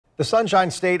The Sunshine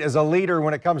State is a leader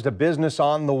when it comes to business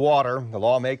on the water. The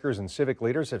lawmakers and civic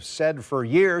leaders have said for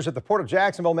years that the Port of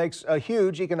Jacksonville makes a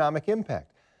huge economic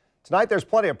impact. Tonight, there's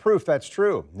plenty of proof that's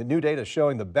true. The new data is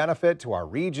showing the benefit to our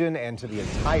region and to the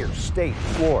entire state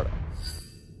of Florida.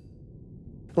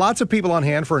 Lots of people on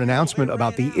hand for an announcement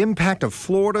about the impact of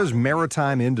Florida's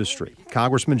maritime industry.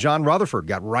 Congressman John Rutherford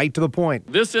got right to the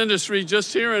point. This industry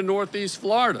just here in Northeast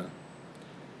Florida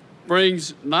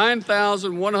brings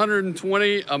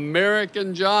 9,120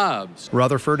 American jobs.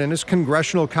 Rutherford and his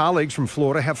congressional colleagues from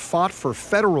Florida have fought for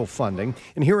federal funding,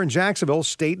 and here in Jacksonville,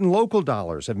 state and local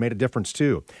dollars have made a difference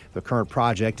too. The current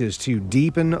project is to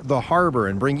deepen the harbor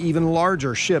and bring even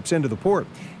larger ships into the port.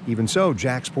 Even so,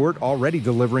 JaxPort already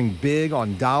delivering big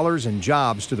on dollars and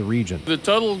jobs to the region. The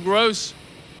total gross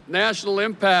national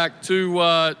impact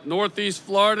to Northeast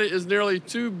Florida is nearly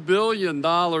 $2 billion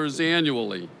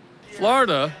annually.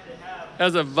 Florida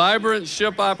has a vibrant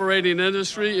ship operating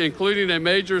industry, including a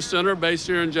major center based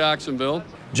here in Jacksonville.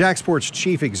 JaxPort's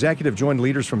chief executive joined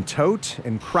leaders from Tote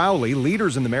and Crowley,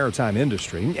 leaders in the maritime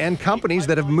industry, and companies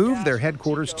that have moved their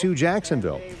headquarters to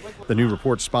Jacksonville. The new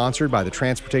report, sponsored by the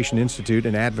Transportation Institute,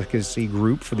 an advocacy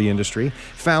group for the industry,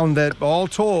 found that all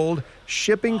told,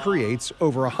 shipping creates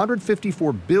over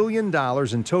 $154 billion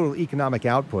in total economic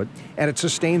output, and it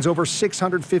sustains over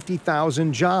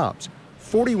 650,000 jobs.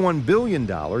 $41 billion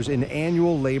in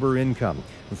annual labor income.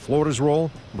 And Florida's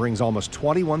role brings almost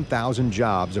 21,000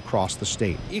 jobs across the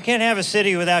state. You can't have a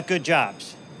city without good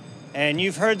jobs. And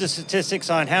you've heard the statistics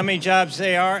on how many jobs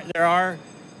there are.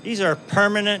 These are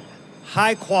permanent,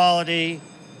 high quality,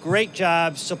 great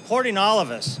jobs supporting all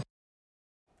of us.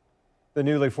 The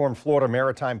newly formed Florida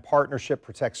Maritime Partnership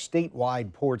protects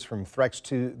statewide ports from threats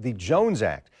to the Jones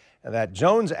Act. And that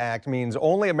Jones Act means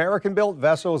only American-built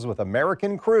vessels with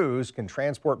American crews can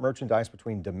transport merchandise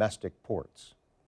between domestic ports.